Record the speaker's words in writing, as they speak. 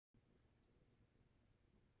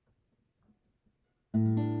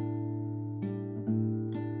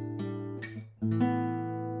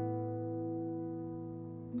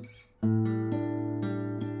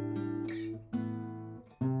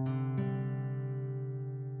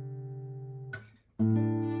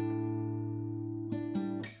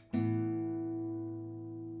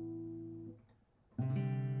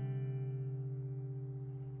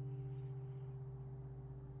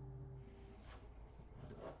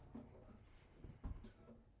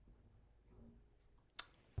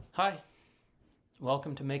Hi,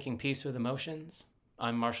 welcome to Making Peace with Emotions.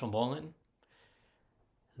 I'm Marshall Bolin.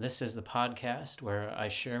 This is the podcast where I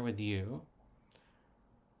share with you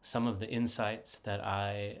some of the insights that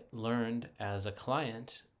I learned as a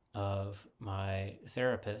client of my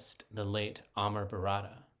therapist, the late Amar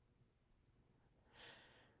Barada.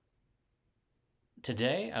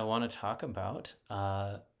 Today, I want to talk about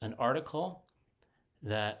an article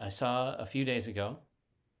that I saw a few days ago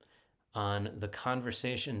on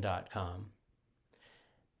theconversation.com.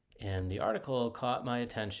 And the article caught my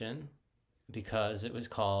attention because it was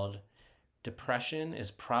called "Depression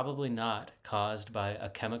is Probably Not Caused by a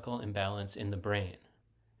Chemical Imbalance in the Brain.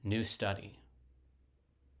 New Study."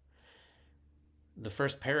 The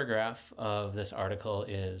first paragraph of this article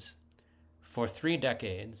is, "For 3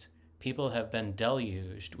 decades, people have been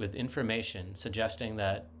deluged with information suggesting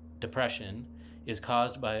that depression is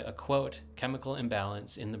caused by a, quote, chemical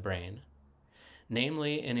imbalance in the brain,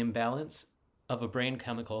 namely an imbalance of a brain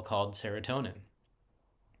chemical called serotonin.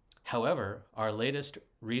 However, our latest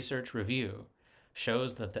research review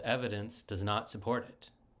shows that the evidence does not support it."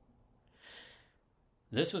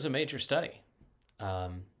 This was a major study.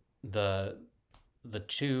 The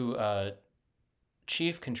two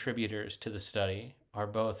chief contributors to the study are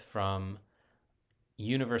both from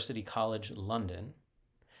University College London.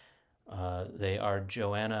 They are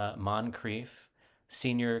Joanna Moncrief,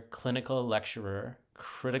 Senior Clinical Lecturer,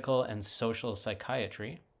 Critical and Social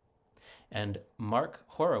Psychiatry, and Mark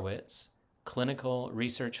Horowitz, Clinical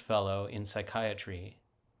Research Fellow in Psychiatry.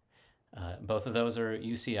 Both of those are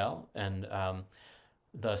UCL, and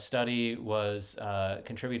the study was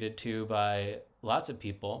contributed to by lots of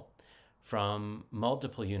people from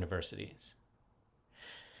multiple universities.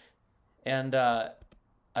 And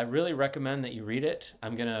I really recommend that you read it.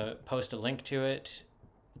 I'm going to post a link to it,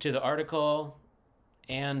 to the article,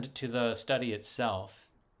 and to the study itself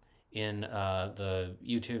in the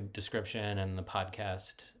YouTube description and the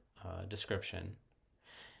podcast description.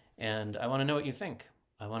 And I want to know what you think.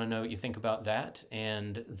 I want to know what you think about that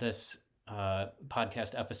and this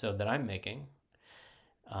podcast episode that I'm making.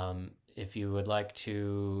 If you would like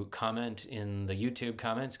to comment in the YouTube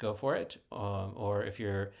comments, go for it. Or if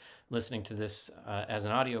you're listening to this as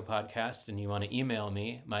an audio podcast and you want to email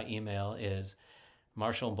me, my email is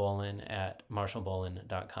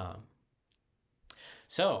marshallbolin@marshallbolin.com.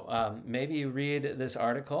 So maybe you read this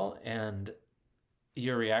article and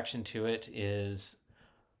your reaction to it is,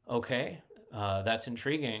 okay, that's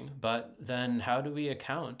intriguing, but then how do we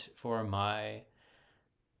account for my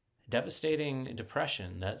devastating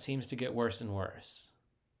depression that seems to get worse and worse?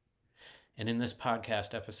 And in this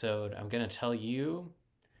podcast episode, I'm going to tell you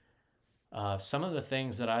some of the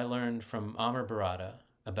things that I learned from Amar Barada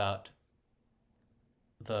about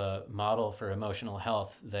the model for emotional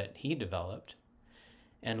health that he developed,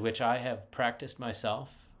 and which I have practiced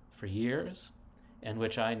myself for years, and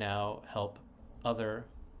which I now help other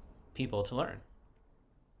people to learn.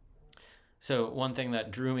 So one thing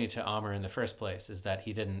that drew me to Amar in the first place is that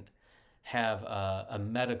he didn't have a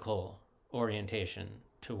medical orientation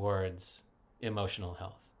towards emotional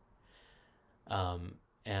health.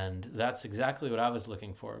 And that's exactly what I was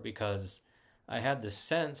looking for, because I had this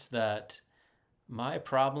sense that my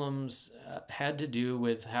problems had to do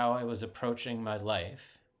with how I was approaching my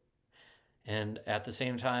life. And at the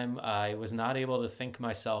same time, I was not able to think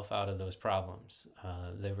myself out of those problems.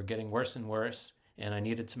 They were getting worse and worse, and I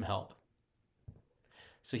needed some help.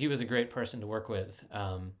 So he was a great person to work with,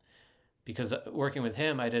 because working with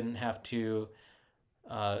him, I didn't have to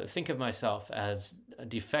think of myself as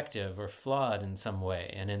defective or flawed in some way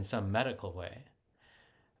and in some medical way.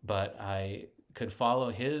 But I could follow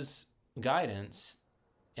his guidance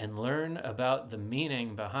and learn about the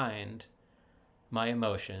meaning behind my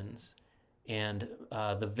emotions and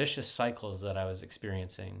the vicious cycles that I was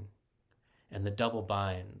experiencing, and the double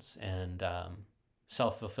binds and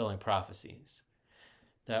self-fulfilling prophecies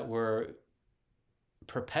that were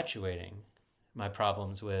perpetuating my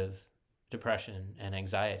problems with depression and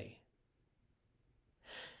anxiety.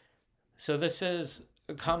 So this is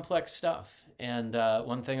complex stuff. And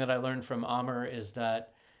one thing that I learned from Amar is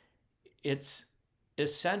that it's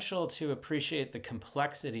essential to appreciate the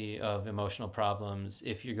complexity of emotional problems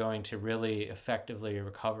if you're going to really effectively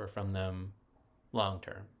recover from them long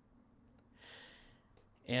term.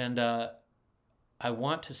 And I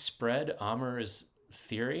want to spread Amar's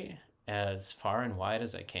theory as far and wide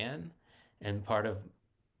as I can. And part of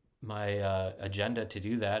my agenda to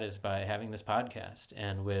do that is by having this podcast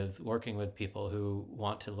and with working with people who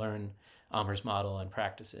want to learn Amar's model and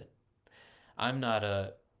practice it. I'm not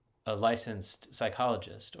a licensed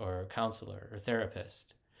psychologist or counselor or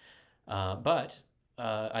therapist, but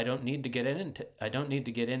I don't need to get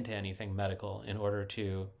into anything medical in order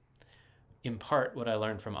to impart what I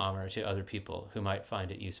learned from Amr to other people who might find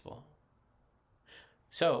it useful.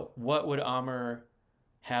 So, what would Amr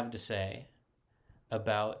have to say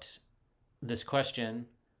about this question?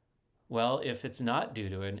 Well, if it's not due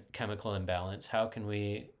to a chemical imbalance, how can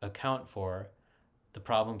we account for the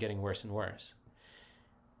problem getting worse and worse?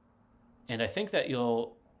 And I think that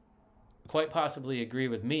you'll quite possibly agree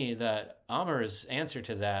with me that Amr's answer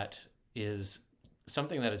to that is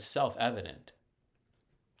something that is self-evident,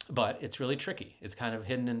 but it's really tricky. It's kind of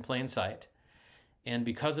hidden in plain sight. And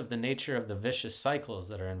because of the nature of the vicious cycles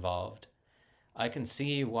that are involved, I can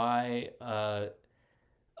see why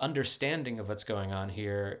understanding of what's going on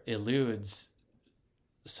here eludes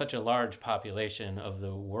such a large population of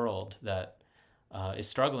the world that is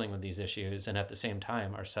struggling with these issues, and at the same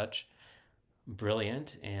time are such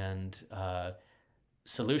brilliant and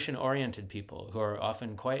solution-oriented people who are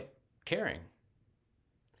often quite caring.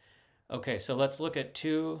 Okay, so let's look at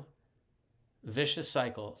two vicious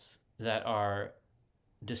cycles that are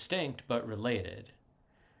distinct but related,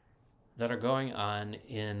 that are going on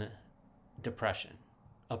in depression,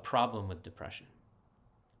 a problem with depression.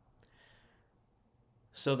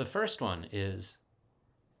 So the first one is,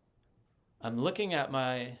 I'm looking at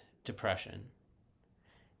my depression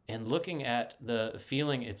and looking at the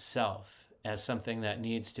feeling itself as something that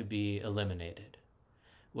needs to be eliminated.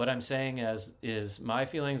 What I'm saying is my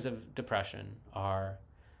feelings of depression are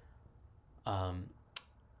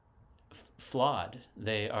flawed.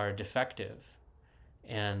 They are defective.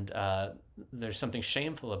 And there's something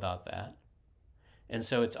shameful about that. And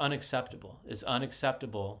so it's unacceptable. It's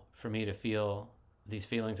unacceptable for me to feel these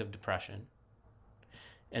feelings of depression.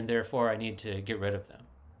 And therefore, I need to get rid of them.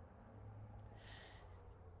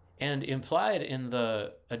 And implied in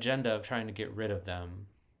the agenda of trying to get rid of them,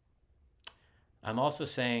 I'm also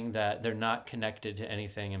saying that they're not connected to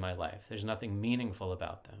anything in my life. There's nothing meaningful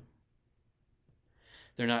about them.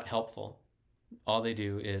 They're not helpful. All they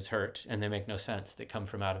do is hurt, and they make no sense. They come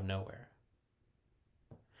from out of nowhere.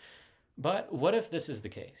 But what if this is the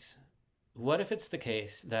case? What if it's the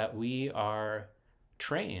case that we are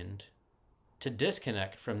trained to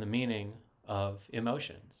disconnect from the meaning of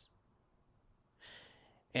emotions?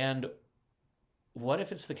 And what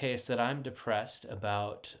if it's the case that I'm depressed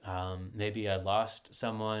about maybe I lost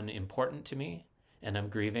someone important to me and I'm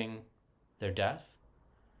grieving their death?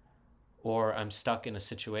 Or I'm stuck in a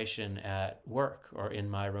situation at work or in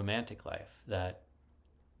my romantic life that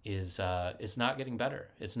is not getting better.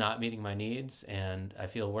 It's not meeting my needs, and I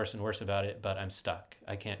feel worse and worse about it, but I'm stuck.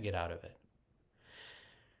 I can't get out of it.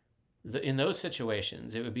 In those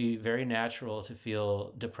situations, it would be very natural to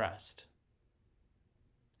feel depressed.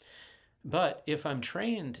 But if I'm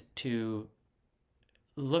trained to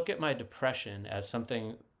look at my depression as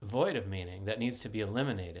something void of meaning that needs to be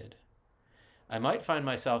eliminated, I might find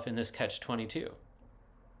myself in this catch-22,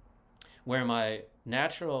 where my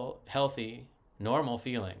natural, healthy, normal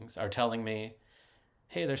feelings are telling me,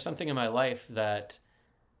 hey, there's something in my life that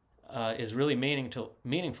is really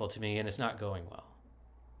meaningful to me, and it's not going well.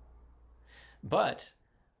 But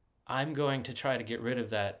I'm going to try to get rid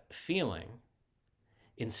of that feeling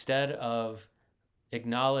instead of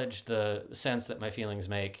acknowledge the sense that my feelings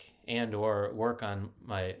make and or work on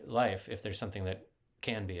my life if there's something that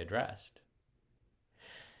can be addressed.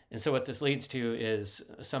 And so what this leads to is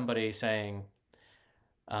somebody saying,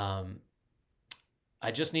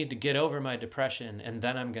 I just need to get over my depression and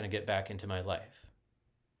then I'm going to get back into my life.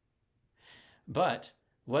 But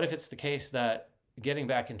what if it's the case that getting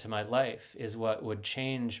back into my life is what would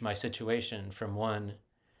change my situation from one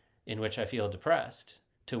in which I feel depressed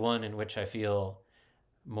to one in which I feel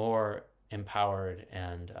more empowered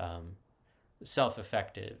and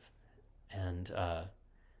self-effective and I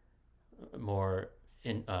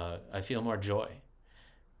feel more joy.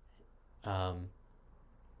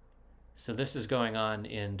 So this is going on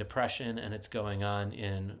in depression, and it's going on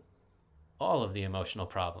in all of the emotional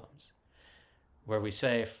problems, where we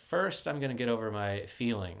say, first I'm going to get over my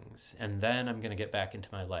feelings, and then I'm going to get back into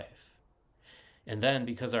my life. And then,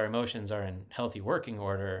 because our emotions are in healthy working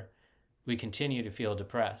order, we continue to feel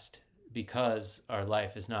depressed because our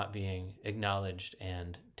life is not being acknowledged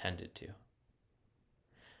and tended to.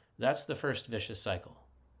 That's the first vicious cycle.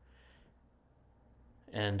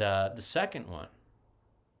 And the second one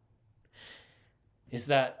is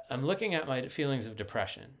that I'm looking at my feelings of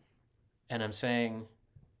depression and I'm saying,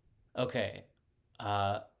 okay,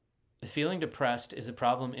 feeling depressed is a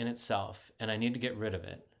problem in itself and I need to get rid of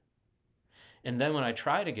it. And then when I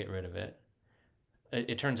try to get rid of it,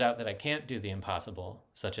 it turns out that I can't do the impossible,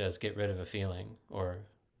 such as get rid of a feeling or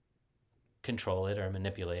control it or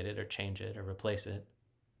manipulate it or change it or replace it.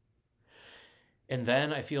 And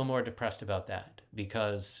then I feel more depressed about that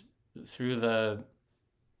because through the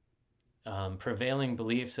prevailing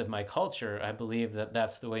beliefs of my culture, I believe that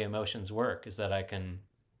that's the way emotions work, is that I can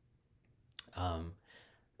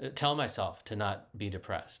tell myself to not be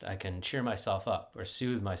depressed. I can cheer myself up or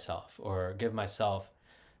soothe myself or give myself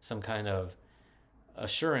some kind of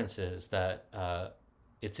assurances that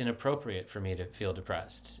it's inappropriate for me to feel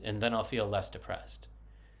depressed, and then I'll feel less depressed.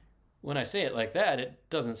 When I say it like that, it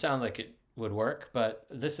doesn't sound like it would work, but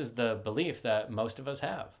this is the belief that most of us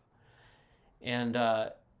have. And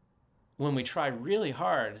when we try really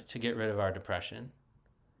hard to get rid of our depression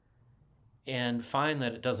and find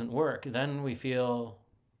that it doesn't work, then we feel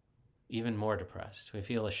even more depressed. We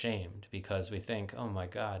feel ashamed because we think, oh my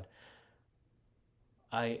God,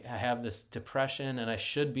 I have this depression and I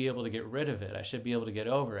should be able to get rid of it. I should be able to get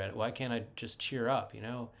over it. Why can't I just cheer up? You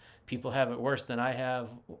know, people have it worse than I have.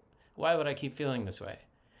 Why would I keep feeling this way?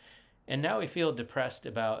 And now we feel depressed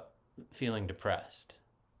about feeling depressed.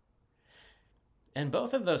 And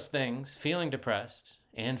both of those things, feeling depressed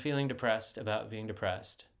and feeling depressed about being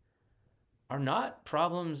depressed, are not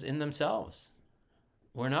problems in themselves.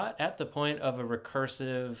 We're not at the point of a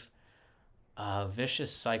recursive,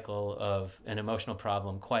 vicious cycle of an emotional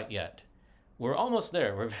problem quite yet. We're almost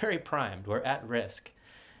there. We're very primed. We're at risk.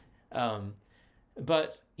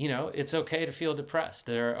 But, you know, it's okay to feel depressed.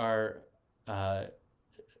 The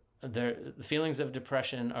feelings of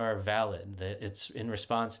depression are valid. That it's in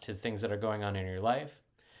response to things that are going on in your life.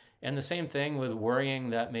 And the same thing with worrying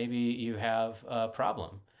that maybe you have a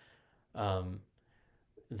problem.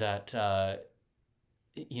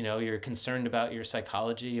 You know, you're concerned about your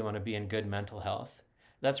psychology, you want to be in good mental health.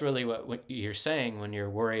 That's really what you're saying when you're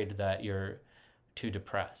worried that you're too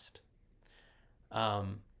depressed.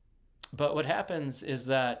 But what happens is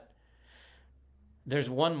that there's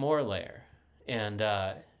one more layer. And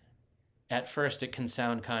at first it can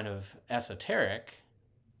sound kind of esoteric,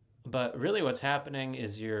 but really what's happening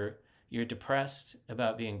is you're depressed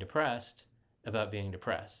about being depressed about being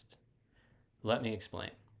depressed. Let me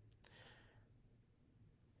explain.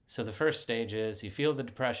 So the first stage is you feel the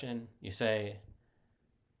depression, you say,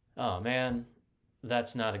 oh man,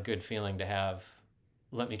 that's not a good feeling to have.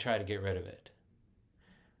 Let me try to get rid of it.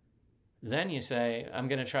 Then you say, I'm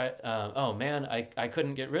going to try, oh man, I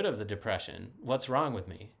couldn't get rid of the depression. What's wrong with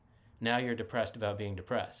me? Now you're depressed about being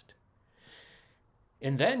depressed.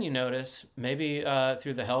 And then you notice, maybe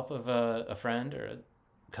through the help of a friend or a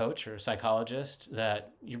coach or a psychologist,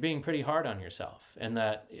 that you're being pretty hard on yourself and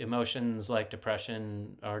that emotions like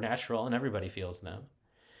depression are natural and everybody feels them.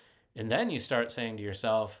 And then you start saying to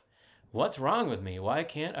yourself, what's wrong with me? Why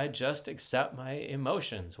can't I just accept my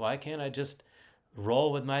emotions? Why can't I just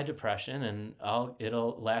roll with my depression and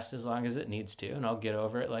it'll last as long as it needs to and I'll get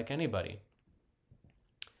over it like anybody?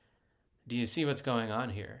 Do you see what's going on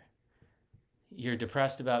here? You're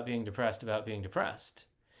depressed about being depressed about being depressed.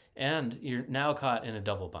 And you're now caught in a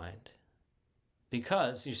double bind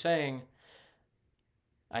because you're saying,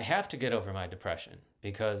 I have to get over my depression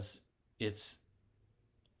because it's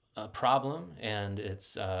a problem and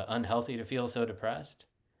it's unhealthy to feel so depressed.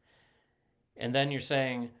 And then you're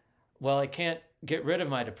saying, well, I can't get rid of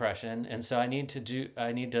my depression, and so I need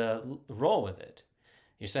to roll with it.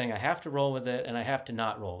 You're saying I have to roll with it and I have to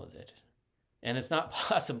not roll with it. And it's not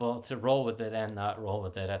possible to roll with it and not roll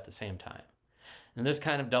with it at the same time. And this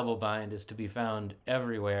kind of double bind is to be found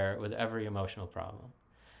everywhere with every emotional problem.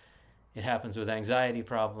 It happens with anxiety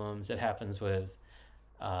problems. It happens with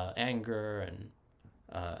anger and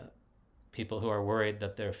people who are worried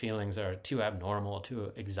that their feelings are too abnormal,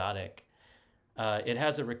 too exotic. It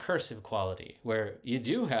has a recursive quality where you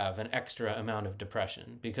do have an extra amount of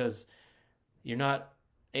depression because you're not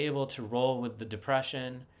able to roll with the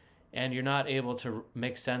depression and you're not able to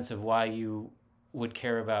make sense of why you would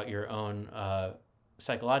care about your own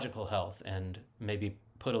psychological health and maybe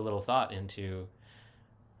put a little thought into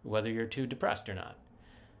whether you're too depressed or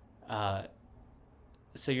not.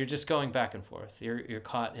 So you're just going back and forth. You're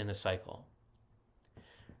caught in a cycle.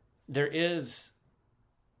 There is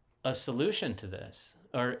a solution to this,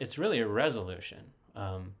 or it's really a resolution.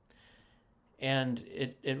 And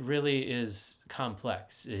it really is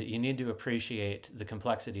complex. You need to appreciate the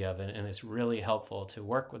complexity of it, and it's really helpful to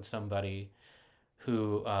work with somebody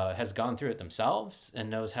who has gone through it themselves and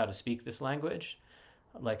knows how to speak this language,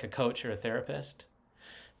 like a coach or a therapist.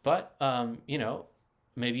 But, you know,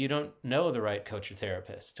 maybe you don't know the right coach or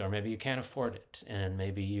therapist, or maybe you can't afford it, and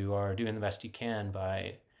maybe you are doing the best you can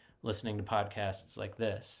by listening to podcasts like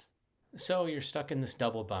this. So you're stuck in this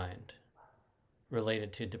double bind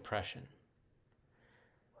related to depression.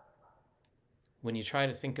 when you try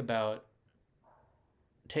to think about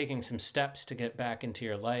taking some steps to get back into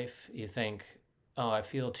your life, you think, oh, I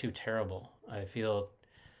feel too terrible. I feel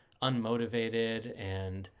unmotivated,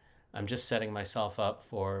 and I'm just setting myself up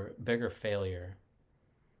for bigger failure.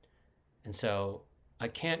 And so I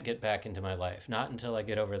can't get back into my life, not until I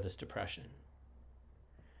get over this depression.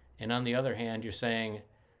 And on the other hand, you're saying,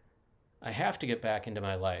 I have to get back into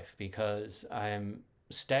my life because I'm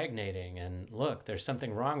stagnating, and look, there's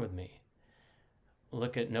something wrong with me.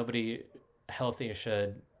 Look at nobody healthy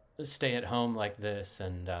should stay at home like this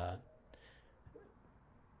and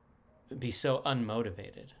be so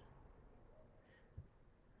unmotivated.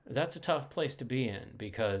 That's a tough place to be in,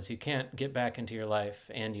 because you can't get back into your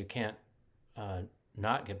life, and you can't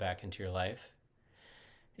not get back into your life,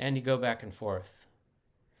 and you go back and forth.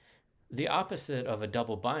 The opposite of a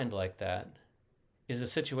double bind like that is a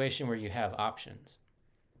situation where you have options.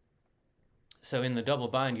 So in the double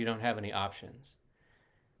bind, you don't have any options.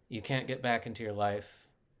 You can't get back into your life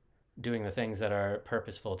doing the things that are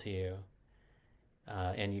purposeful to you,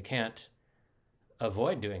 and you can't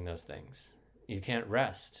avoid doing those things. You can't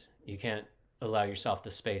rest. You can't allow yourself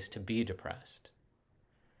the space to be depressed.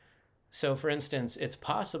 So, for instance, it's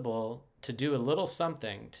possible to do a little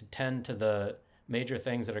something to tend to the major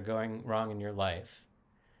things that are going wrong in your life,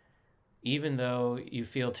 even though you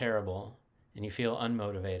feel terrible and you feel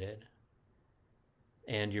unmotivated,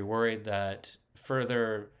 and you're worried that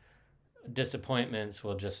further disappointments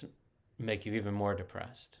will just make you even more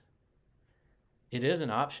depressed. It is an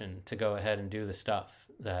option to go ahead and do the stuff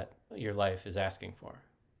that your life is asking for.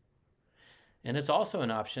 And it's also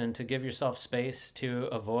an option to give yourself space to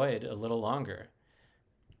avoid a little longer,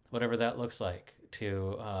 whatever that looks like,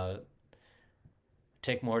 to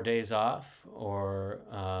take more days off, or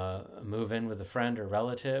move in with a friend or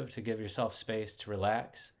relative to give yourself space to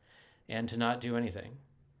relax and to not do anything.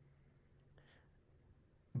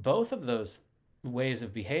 Both of those ways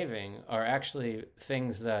of behaving are actually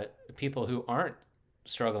things that people who aren't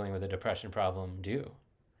struggling with a depression problem do.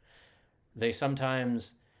 They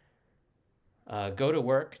sometimes go to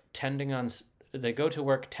work tending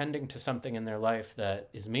to something in their life that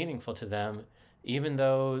is meaningful to them, even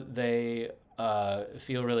though they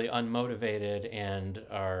feel really unmotivated and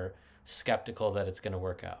are skeptical that it's going to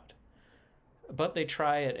work out. But they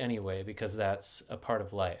try it anyway, because that's a part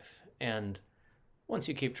of life. And once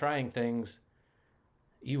you keep trying things,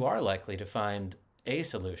 you are likely to find a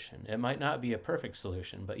solution. It might not be a perfect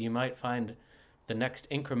solution, but you might find the next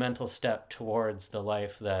incremental step towards the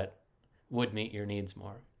life that would meet your needs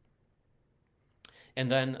more. And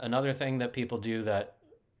then another thing that people do that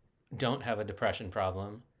don't have a depression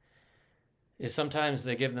problem is sometimes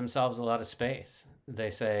they give themselves a lot of space. They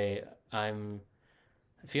say, I'm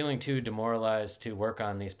feeling too demoralized to work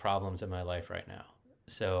on these problems in my life right now,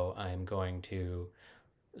 so I'm going to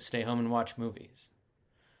stay home and watch movies.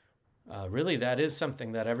 Really, that is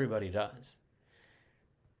something that everybody does.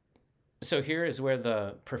 So here is where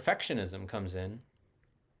the perfectionism comes in.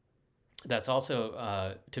 That's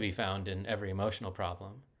also to be found in every emotional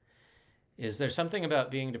problem. Is there's something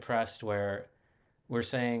about being depressed where we're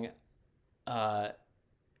saying,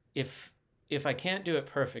 if I can't do it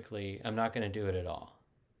perfectly, I'm not going to do it at all.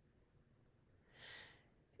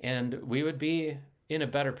 And we would be in a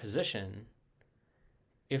better position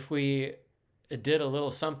if we did a little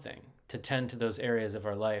something to tend to those areas of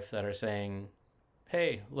our life that are saying,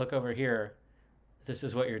 hey, look over here, this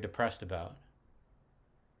is what you're depressed about.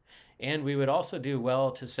 And we would also do well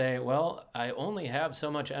to say, well, I only have so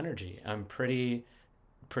much energy. I'm pretty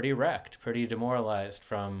wrecked, pretty demoralized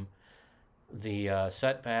from the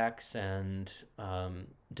setbacks and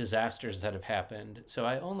disasters that have happened. So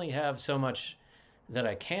I only have so much that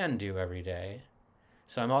I can do every day.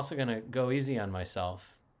 So I'm also going to go easy on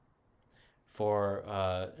myself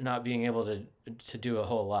for not being able to do a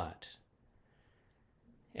whole lot.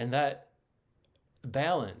 And that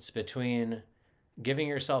balance between giving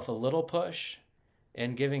yourself a little push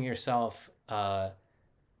and giving yourself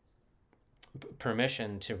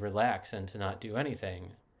permission to relax and to not do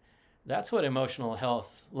anything, that's what emotional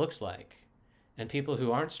health looks like. And people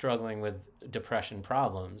who aren't struggling with depression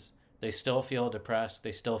problems, they still feel depressed,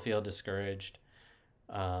 they still feel discouraged.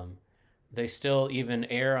 They still even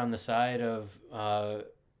err on the side of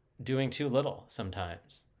doing too little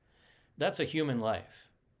sometimes. That's a human life.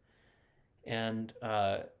 And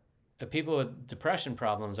people with depression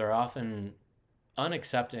problems are often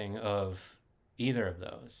unaccepting of either of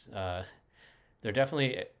those. They're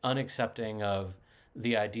definitely unaccepting of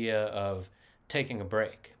the idea of taking a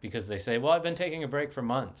break, because they say, well, I've been taking a break for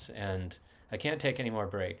months and I can't take any more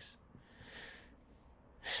breaks.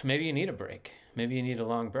 Maybe you need a break. Maybe you need a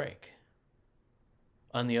long break.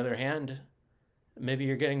 On the other hand, maybe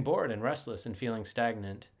you're getting bored and restless and feeling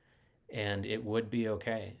stagnant, and it would be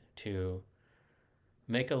okay to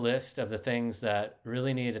make a list of the things that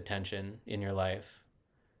really need attention in your life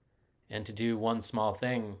and to do one small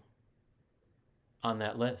thing on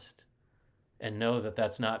that list and know that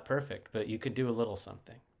that's not perfect, but you could do a little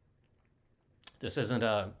something. This isn't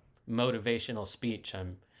a motivational speech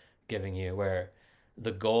I'm giving you where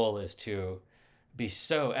the goal is to be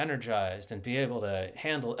so energized and be able to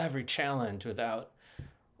handle every challenge without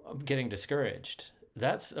getting discouraged.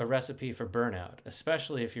 That's a recipe for burnout,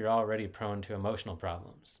 especially if you're already prone to emotional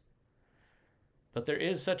problems. But there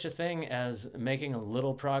is such a thing as making a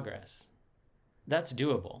little progress. That's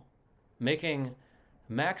doable. Making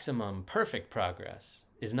maximum perfect progress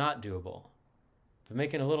is not doable. But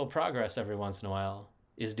making a little progress every once in a while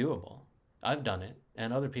is doable. I've done it,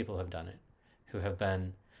 and other people have done it who have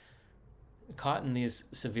been caught in these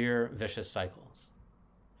severe, vicious cycles.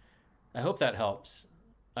 I hope that helps.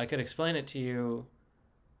 I could explain it to you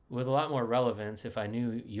with a lot more relevance if I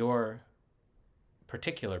knew your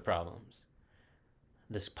particular problems.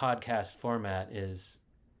 This podcast format is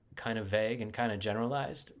kind of vague and kind of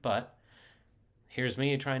generalized, but here's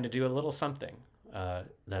me trying to do a little something.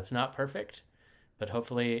 That's not perfect, but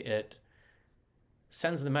hopefully it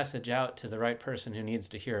sends the message out to the right person who needs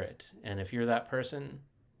to hear it. And if you're that person,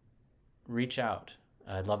 reach out.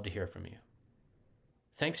 I'd love to hear from you.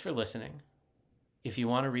 Thanks for listening. If you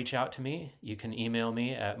want to reach out to me, you can email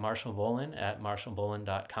me at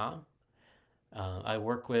marshallbolin@marshallbolin.com. I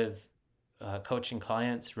work with coaching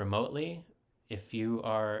clients remotely. If you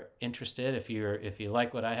are interested, if you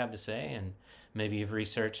like what I have to say, and maybe you've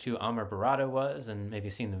researched who Amar Barada was and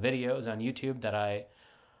maybe seen the videos on YouTube that I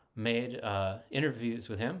made interviews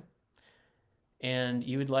with him, and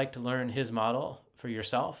you would like to learn his model for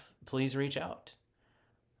yourself, please reach out.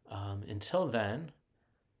 Until then,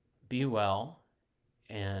 be well.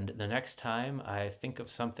 And the next time I think of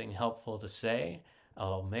something helpful to say,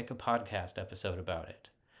 I'll make a podcast episode about it.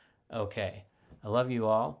 Okay. I love you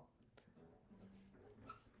all.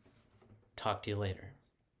 Talk to you later.